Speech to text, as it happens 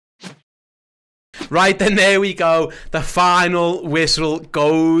Right, then there we go. The final whistle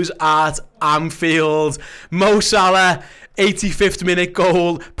goes at Anfield. Mo Salah, 85th minute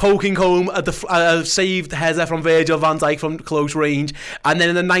goal, poking home at the saved header from Virgil van Dijk from close range. And then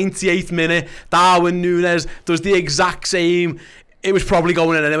in the 98th minute, Darwin Núñez does the exact same. It was probably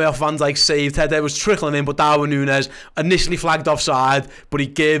going in anyway off Van Dijk's saved header. It was trickling in, but Darwin Núñez initially flagged offside, but he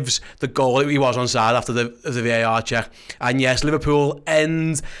gives the goal. He was onside after the VAR check. And yes, Liverpool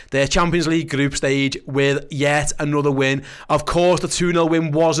end their Champions League group stage with yet another win. Of course, the 2-0 win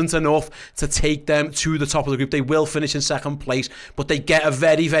wasn't enough to take them to the top of the group. They will finish in second place, but they get a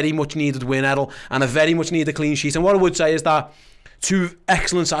very, very much needed win, Errol, and a very much needed clean sheet. And what I would say is that two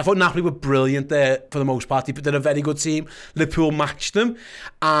excellent sides. I thought Napoli were brilliant there for the most part. They're a very good team. Liverpool matched them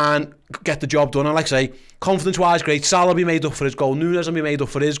and get the job done. And like I say, confidence-wise, great. Salah will be made up for his goal. Núñez will be made up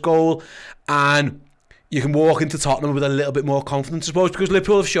for his goal. And you can walk into Tottenham with a little bit more confidence, I suppose, because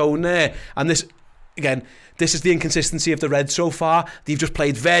Liverpool have shown there. And this, again, this is the inconsistency of the Reds so far. They've just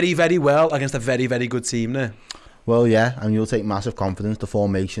played very, very well against a very, very good team there. Well, yeah, and you'll take massive confidence. The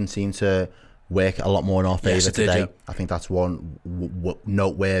formation seemed to work a lot more in our favour today. Yeah. I think that's one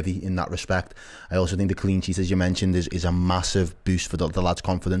noteworthy in that respect. I also think the clean sheet, as you mentioned, is a massive boost for the lads'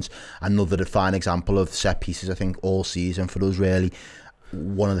 confidence. Another fine example of set pieces, I think, all season for us, really.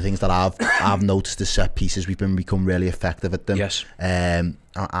 One of the things that I've noticed is set pieces. We've become really effective at them. Yes. And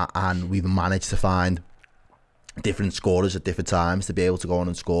we've managed to find different scorers at different times to be able to go on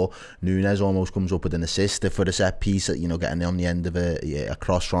and score. Núñez almost comes up with an assist for the set piece, getting on the end of a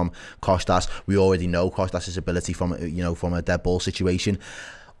cross from Costas. We already know Costas' ability from a dead ball situation.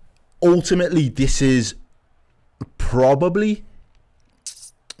 Ultimately, this is probably,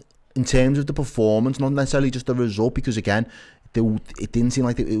 in terms of the performance, not necessarily just the result, because again, it didn't seem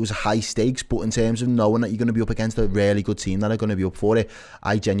like it was high stakes, but in terms of knowing that you're going to be up against a really good team that are going to be up for it,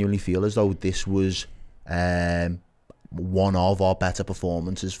 I genuinely feel as though this was one of our better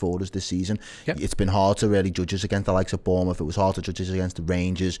performances for us this season. Yep. It's been hard to really judge us against the likes of Bournemouth. It was hard to judge us against the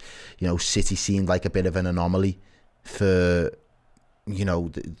Rangers. City seemed like a bit of an anomaly for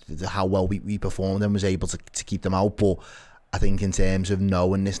how well we performed and was able to keep them out. But I think in terms of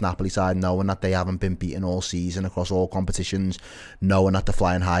knowing this Napoli side, knowing that they haven't been beaten all season across all competitions, knowing that they're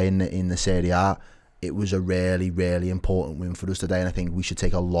flying high in the Serie A, it was a really, really important win for us today, and I think we should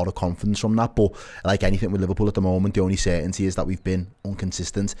take a lot of confidence from that. But like anything with Liverpool at the moment, the only certainty is that we've been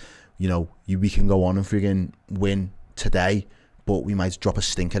inconsistent. We can go on and friggin' win today, but we might drop a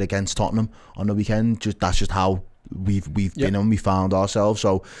stinker against Tottenham on the weekend. That's just how we've been and we found ourselves.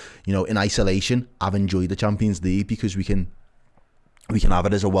 So, in isolation, I've enjoyed the Champions League because we can have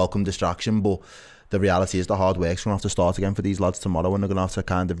it as a welcome distraction, but the reality is the hard work's going to have to start again for these lads tomorrow, and they're going to have to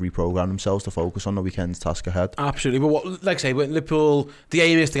kind of reprogram themselves to focus on the weekend's task ahead. Absolutely. But like I say, with Liverpool, the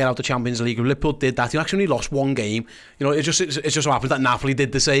aim is to get out the Champions League. Liverpool did that. They actually only lost one game. It just so happens that Napoli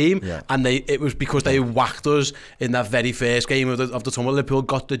did the same, and it was because they whacked us in that very first game of the tournament. Liverpool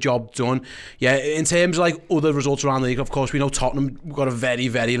got the job done. Yeah, in terms of like other results around the league, of course, we know Tottenham got a very,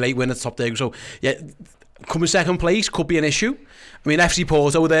 very late win at the top there. So yeah, coming second place could be an issue. I mean, FC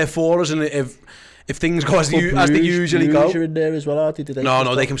Porto were there for us, and if things go as they usually go, are in there as well, aren't they?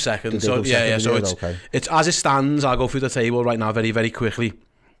 No, they come second. So it's as it stands. I'll go through the table right now very, very quickly.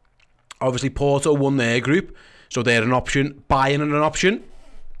 Obviously, Porto won their group, so they're an option. Bayern are an option.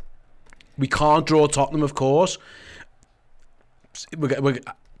 We can't draw Tottenham, of course.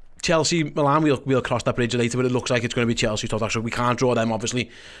 Chelsea, Milan, we'll cross that bridge later, but it looks like it's going to be Chelsea, Tottenham. So we can't draw them, obviously.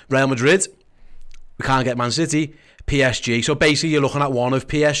 Real Madrid, we can't get Man City. PSG. So basically, you're looking at one of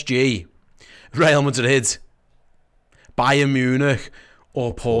PSG, Real Madrid, Bayern Munich,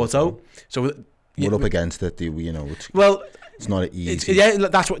 or Porto. So we're up against it. It's not easy.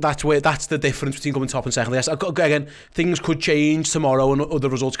 That's the difference between coming top and second. Yes, again, things could change tomorrow and other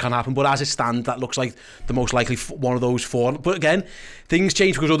results can happen. But as it stands, that looks like the most likely one of those four. But again, things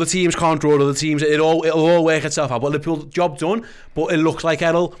change because other teams can't draw other teams. It'll all work itself out. But Liverpool, job done. But it looks like,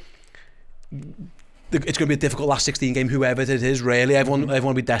 Errol, it's going to be a difficult last 16 game, whoever it is, really. Everyone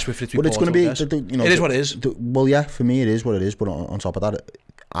will be desperate for it to be. But it's going to be, it is what it is. Well, yeah, for me it is what it is. But on top of that,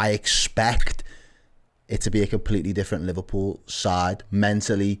 I expect it to be a completely different Liverpool side,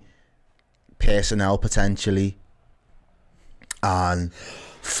 mentally, personnel potentially, and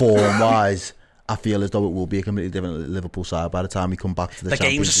form-wise. I feel as though it will be a completely different Liverpool side by the time we come back to the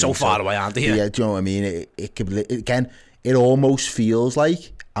Champions League. Games are so far away, aren't they? Yeah, do you know what I mean? It could, again, it almost feels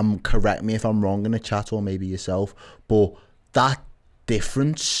like, correct me if I'm wrong in the chat or maybe yourself, but that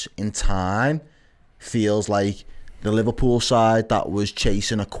difference in time feels like the Liverpool side that was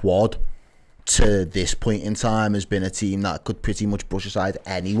chasing a quad to this point in time has been a team that could pretty much brush aside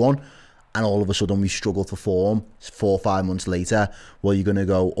anyone, and all of a sudden we struggled for form 4 or 5 months later. Well, you're going to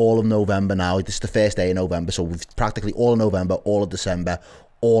go all of November now. This is the first day of November, so we've practically all of November, all of December,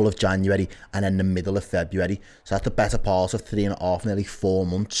 all of January, and then the middle of February. So that's the better part of 3.5, nearly 4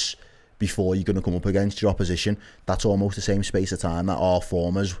 months before you're going to come up against your opposition. That's almost the same space of time that our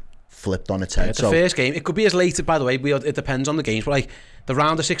form has flipped on its head. The first game, it could be as late, by the way, it depends on the games, but like the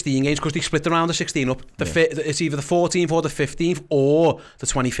round of 16 games, because they split the round of 16 up, it's either the 14th or the 15th or the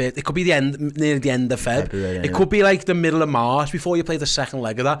 25th. It could be the end, near the end of February. It could be like the middle of March before you play the second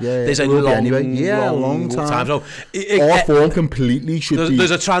leg of that. There's a long time. So our form completely should be... There's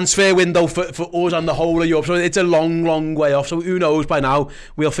a transfer window for us and the whole of Europe, so it's a long way off. So who knows, by now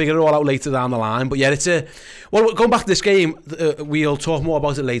we'll figure it all out later down the line. But yeah, it's a... Well, going back to this game, we'll talk more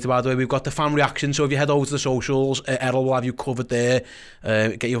about it later, by the way. We've got the fan reaction, so if you head over to the socials, Errol will have you covered there.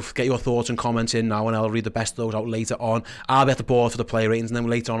 Get your thoughts and comments in now, and I'll read the best of those out later on. I'll be at the board for the player ratings, and then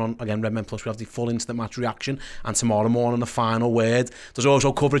later on again, Redmen Plus, we have the full instant match reaction, and tomorrow morning the final word. There's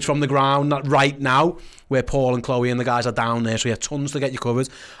also coverage from the ground right now, where Paul and Chloe and the guys are down there, so you have tons to get you covered.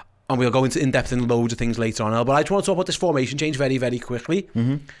 And we'll go into in-depth in loads of things later on. But I just want to talk about this formation change very, very quickly.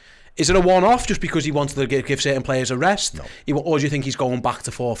 Is it a one-off just because he wanted to give certain players a rest? No. Or do you think he's going back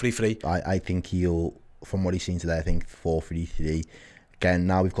to 4-3-3? I think he'll, from what he's seen today, I think 4-3-3. Again,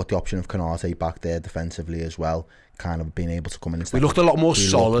 now we've got the option of Konate back there defensively as well, kind of being able to come in and... We looked a lot more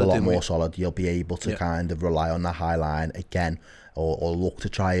solid, didn't we? Solid. You'll be able to kind of rely on the high line again, or look to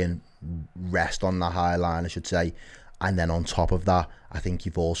try and rest on the high line, I should say. And then on top of that, I think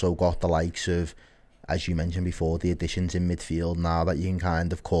you've also got the likes of, as you mentioned before, the additions in midfield now that you can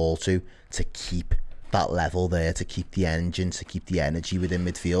kind of call to keep that level there, to keep the engine, to keep the energy within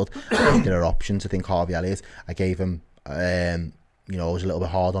midfield. I think there are options. I think Harvey Elliott, I gave him, you know, I was a little bit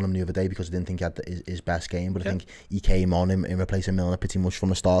hard on him the other day because I didn't think he had his best game, but I think he came on in replacing Milner pretty much from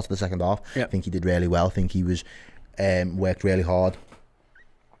the start of the second half. I think he did really well. I think he was worked really hard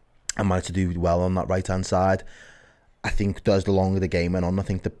and managed to do well on that right-hand side. I think as the longer the game went on, I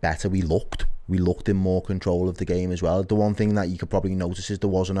think the better we looked. We looked in more control of the game as well. The one thing that you could probably notice is there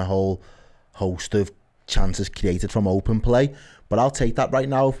wasn't a whole host of chances created from open play. But I'll take that right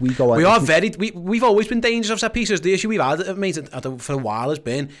now. If we go, we've always been dangerous of set pieces. The issue we've had, mate, for a while has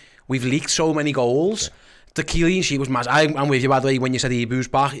been we've leaked so many goals. The clean sheet was massive. I'm with you, by the way, when you said Ibu's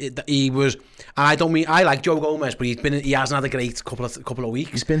back. He was, and I don't mean, I like Joe Gomez, but he hasn't had a great couple of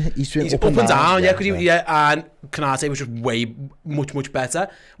weeks. He's been up and down, because and Konate was just way much better.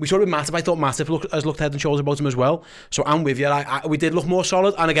 We saw it with Matip. I thought Matip has looked head and shoulders above him as well. So I'm with you. We did look more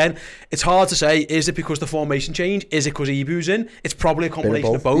solid. And again, it's hard to say, is it because the formation change? Is it because Ibu's in? It's probably a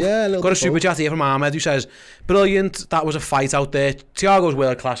combination of both. Got a super chat here from Ahmed who says, brilliant, that was a fight out there. Thiago's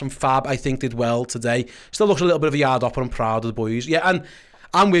world class, and Fab, I think, did well today. Still looks a little bit of a yard up, but I'm proud of the boys. Yeah, and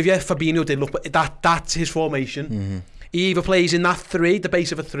I'm with you. Fabinho did look, but that's his formation. He either plays in that 3, the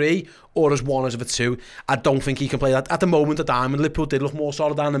base of a 3, or as 1 as of a 2. I don't think he can play that. At the moment, the diamond, Liverpool did look more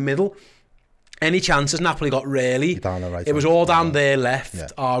solid down the middle. Any chances Napoli got really, right, it was all down their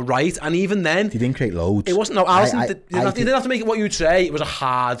left or right, and even then... He didn't create loads. It wasn't, no, Alisson, he didn't have to make it what you'd say. It was a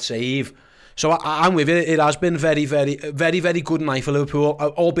hard save. So I'm with you. It has been very good night for Liverpool,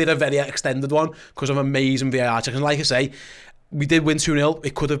 albeit a very extended one because of amazing VAR checks. And like I say, we did win 2-0.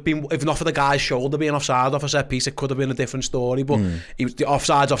 It could have been, if not for the guy's shoulder being offside off a set piece, it could have been a different story. But the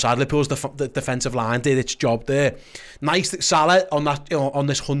offside's offside. Liverpool's the defensive line did its job there. Nice that Salah on that, you know, on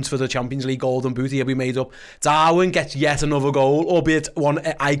this hunt for the Champions League Golden Boot, he'll be made up. Darwin gets yet another goal, albeit one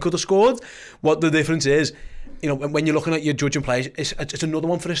I could have scored. What the difference is, you know, when you're looking at your judging players, it's another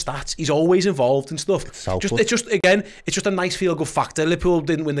one for his stats. He's always involved in stuff. It's just a nice feel-good factor. Liverpool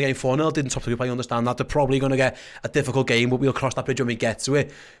didn't win the game 4-0, didn't top the group. I understand that. They're probably going to get a difficult game, but we'll cross that bridge when we get to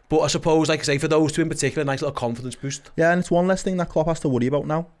it. But I suppose, like I say, for those two in particular, a nice little confidence boost. Yeah, and it's one less thing that Klopp has to worry about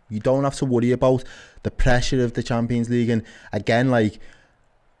now. You don't have to worry about the pressure of the Champions League. And again, like,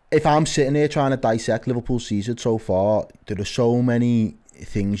 if I'm sitting here trying to dissect Liverpool's season so far, there are so many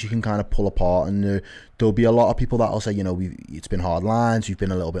things you can kind of pull apart, and there'll be a lot of people that'll say, you know, it's been hard lines, we've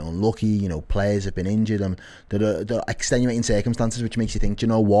been a little bit unlucky, you know, players have been injured, and there are extenuating circumstances which makes you think, do you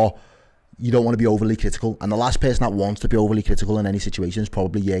know what, you don't want to be overly critical. And the last person that wants to be overly critical in any situation is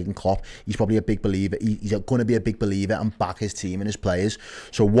probably Jurgen Klopp. He's probably a big believer. He's going to be a big believer and back his team and his players.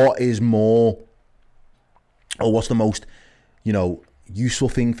 So what is more, or what's the most, you know, useful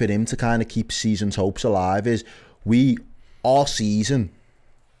thing for him to kind of keep season's hopes alive is our season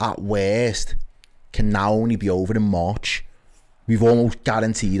at worst can now only be over in March. we've almost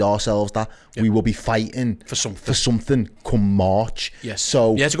guaranteed ourselves that we will be fighting for something come March. Yes.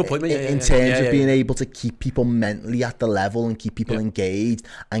 So it's a good point, mate. In terms of being able to keep people mentally at the level and keep people engaged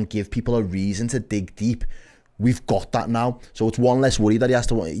and give people a reason to dig deep, we've got that now. So it's one less worry that he has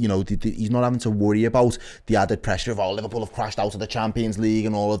to, you know, he's not having to worry about the added pressure of, oh, Liverpool have crashed out of the Champions League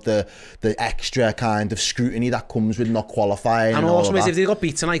and all of the extra kind of scrutiny that comes with not qualifying. And also, if they got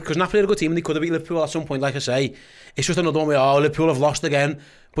beat tonight, because Napoli are a good team and they could have beat Liverpool at some point, like I say, it's just another one where, oh, Liverpool have lost again,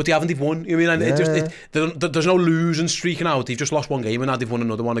 but they haven't won. You know what I mean? There's no losing streaking out. They've just lost one game and now they've won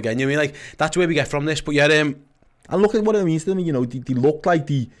another one again. You know what I mean? Like, that's where we get from this. But yeah, and look at what it means to them. You know, they look like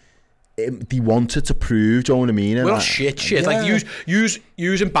they wanted to prove, do you know what I mean? And well, shit. Yeah.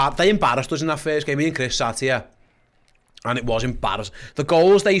 Like, they embarrassed us in that first game. Me and Chris sat here, and it was embarrassing. The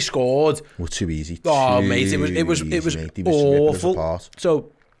goals they scored were too easy. Mate, it was awful.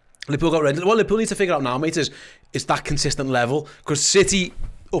 So Liverpool got ready. What Liverpool need to figure out now, mate, is that consistent level, because City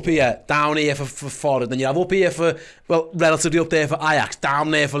up here, down here for Forest, then you have up here for, well, relatively up there for Ajax,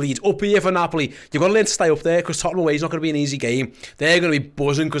 down there for Leeds, up here for Napoli. You've got to learn to stay up there, because Tottenham away is not going to be an easy game. They're going to be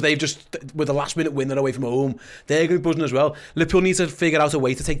buzzing because they've just, with the last minute winner away from home, they're going to be buzzing as well. Liverpool needs to figure out a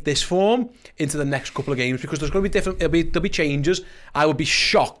way to take this form into the next couple of games, because there's going to be different, there'll be changes. I would be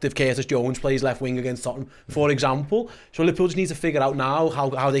shocked if Curtis Jones plays left wing against Tottenham, for example. So Liverpool just need to figure out now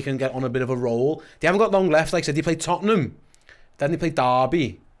how they can get on a bit of a roll. They haven't got long left. Like I said, they play Tottenham, then they play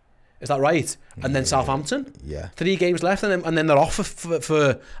Derby. Is that right? And then Southampton. Yeah. 3 games left, and then they're off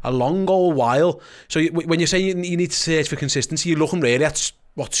for a long old while. So when you say you need to search for consistency, you're looking really at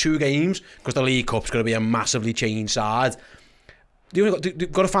 2 games, because the League Cup's going to be a massively changed side.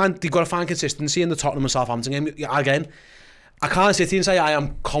 You've got to find consistency in the Tottenham and Southampton game. Again, I can't sit here and say I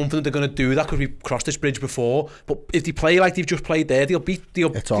am confident they're going to do that, because we've crossed this bridge before. But if they play like they've just played there, they'll get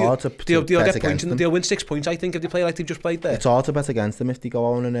points. They'll win 6 points, I think, if they play like they've just played there. It's hard to bet against them if they go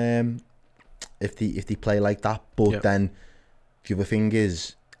on and if they play like that. But then the other thing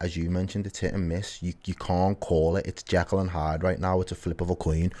is, as you mentioned, it's hit and miss. You can't call it. It's Jekyll and Hyde right now. It's a flip of a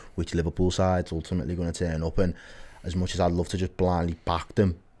coin, which Liverpool side's ultimately going to turn up. And as much as I'd love to just blindly back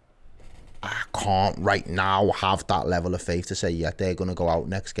them, I can't right now have that level of faith to say, yeah, they're going to go out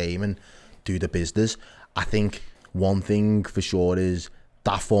next game and do the business. I think one thing for sure is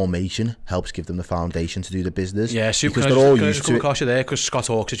that formation helps give them the foundation to do the business. Yeah, because they're all used to it. Come across you there, because Scott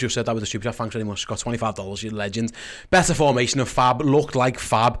Hawkes has just said that with the super chat. Thanks very much, Scott. $25, you're a legend. Better formation of Fab, looked like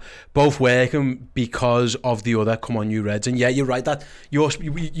Fab, both working because of the other. Come on, you Reds. And yeah, you're right that you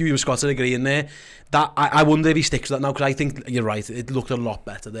and Scott are agreeing there. That I wonder if he sticks to that now, because I think you're right. It looked a lot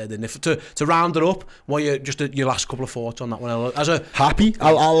better there, didn't it? To round it up, what your last couple of thoughts on that one? Happy.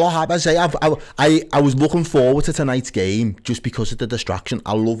 I'll happy. I say I was looking forward to tonight's game just because of the distraction.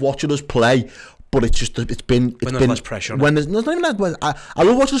 I love watching us play, but it's been less pressure. When there's not even that. I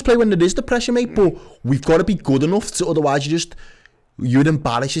love watching us play when there is the pressure, mate. But we've got to be good enough to, otherwise you'd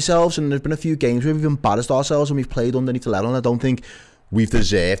embarrass yourselves. And there's been a few games where we've embarrassed ourselves and we've played underneath the level. And I don't think we've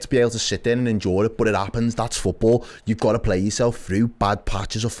deserved to be able to sit there and enjoy it, but it happens. That's football. You've got to play yourself through bad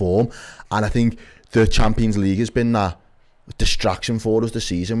patches of form, and I think the Champions League has been that distraction for us this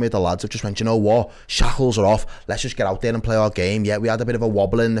season, where the lads have just went, you know what, shackles are off, let's just get out there and play our game. Yeah, we had a bit of a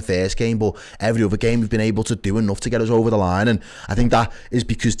wobble in the first game, but every other game we've been able to do enough to get us over the line, and I think that is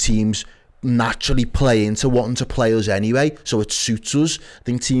because teams naturally play into wanting to play us anyway, so it suits us. I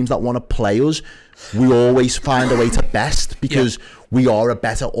think teams that want to play us, we always find a way to best, because we are a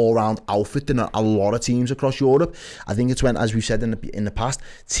better all-round outfit than a lot of teams across Europe. I think it's when, as we've said in the past,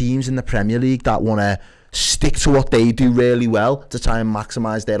 teams in the Premier League that want to stick to what they do really well to try and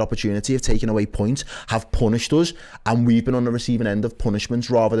maximise their opportunity of taking away points have punished us, and we've been on the receiving end of punishments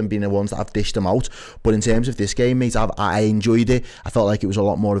rather than being the ones that have dished them out. But in terms of this game, mate, I enjoyed it. I felt like it was a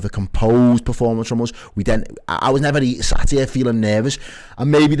lot more of a composed performance from us. I was never sat here feeling nervous,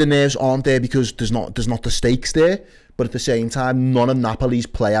 and maybe the nerves aren't there because there's not the stakes there. But at the same time, none of Napoli's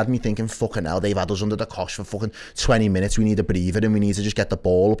play had me thinking, fucking hell, they've had us under the cosh for fucking 20 minutes. We need a breather and we need to just get the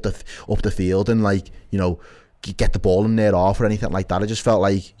ball up the field and, like, you know, get the ball in there off or anything like that. I just felt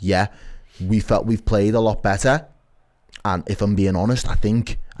like, yeah, we've played a lot better. And if I'm being honest, I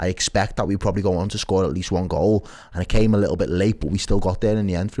expect that we probably go on to score at least one goal, and it came a little bit late, but we still got there in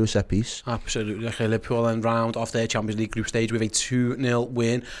the end through a set piece. Absolutely. Okay, Liverpool then round off their Champions League group stage with a 2-0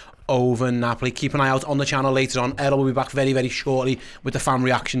 win over Napoli. Keep an eye out on the channel later on. Errol will be back very, very shortly with the fan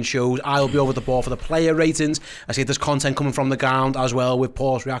reaction shows. I'll be over the ball for the player ratings. I see there's content coming from the ground as well with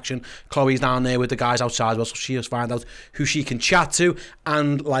Paul's reaction. Chloe's down there with the guys outside as well, so she'll find out who she can chat to.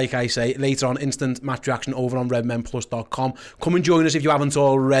 And like I say, later on, instant match reaction over on redmenplus.com. Come and join us if you haven't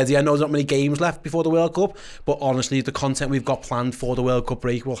already. I know there's not many games left before the World Cup, but honestly, the content we've got planned for the World Cup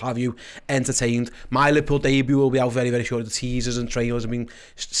break will have you entertained. My Liverpool debut will be out very, very shortly. The teasers and trailers have been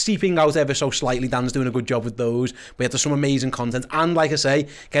seeping out ever so slightly. Dan's doing a good job with those. We have some amazing content, and like I say,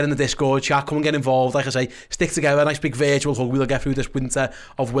 get in the Discord chat, come and get involved. Like I say, stick together, a nice big virtual hug. We'll get through this winter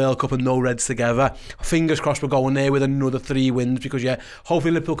of World Cup and no Reds together. Fingers crossed we're going there with another 3 wins, because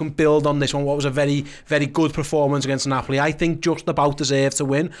hopefully Liverpool can build on this one. What was a very, very good performance against Napoli. I think just about deserved to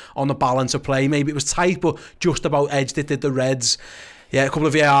win on the balance of play. Maybe it was tight, but just about edged it, did the Reds. Yeah, a couple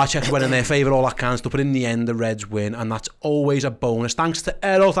of VAR checks went in their favour, all that kind of stuff, but in the end, the Reds win, and that's always a bonus. Thanks to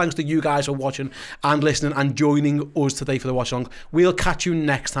Errol, thanks to you guys for watching and listening and joining us today for the watch along. We'll catch you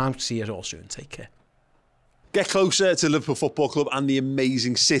next time. See you all soon. Take care. Get closer to Liverpool Football Club and the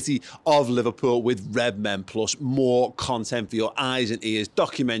amazing city of Liverpool with Redmen Plus. More content for your eyes and ears,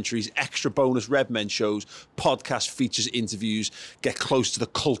 documentaries, extra bonus Redmen shows, podcast features, interviews. Get close to the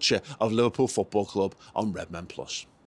culture of Liverpool Football Club on Redmen Plus.